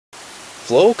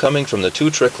Flow coming from the two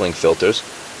trickling filters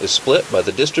is split by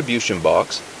the distribution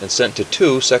box and sent to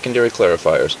two secondary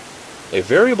clarifiers. A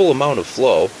variable amount of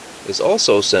flow is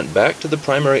also sent back to the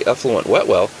primary effluent wet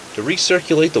well to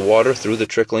recirculate the water through the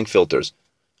trickling filters.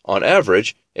 On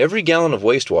average, every gallon of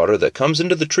wastewater that comes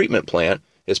into the treatment plant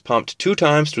is pumped 2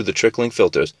 times through the trickling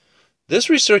filters. This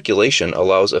recirculation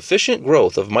allows efficient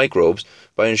growth of microbes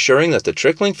by ensuring that the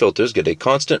trickling filters get a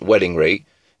constant wetting rate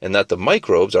and that the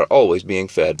microbes are always being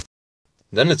fed.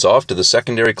 Then it's off to the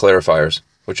secondary clarifiers,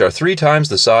 which are 3 times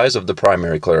the size of the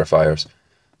primary clarifiers.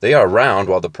 They are round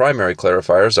while the primary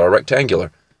clarifiers are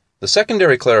rectangular. The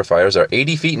secondary clarifiers are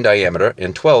 80 feet in diameter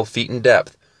and 12 feet in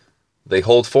depth. They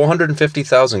hold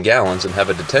 450,000 gallons and have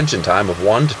a detention time of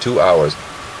 1 to 2 hours.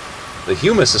 The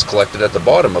humus is collected at the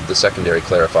bottom of the secondary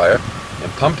clarifier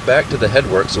and pumped back to the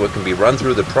headwork so it can be run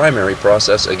through the primary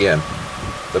process again.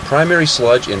 The primary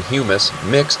sludge and humus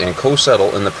mix and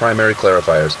co-settle in the primary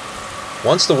clarifiers.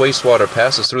 Once the wastewater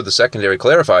passes through the secondary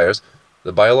clarifiers,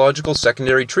 the biological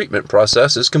secondary treatment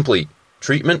process is complete.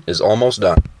 Treatment is almost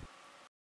done.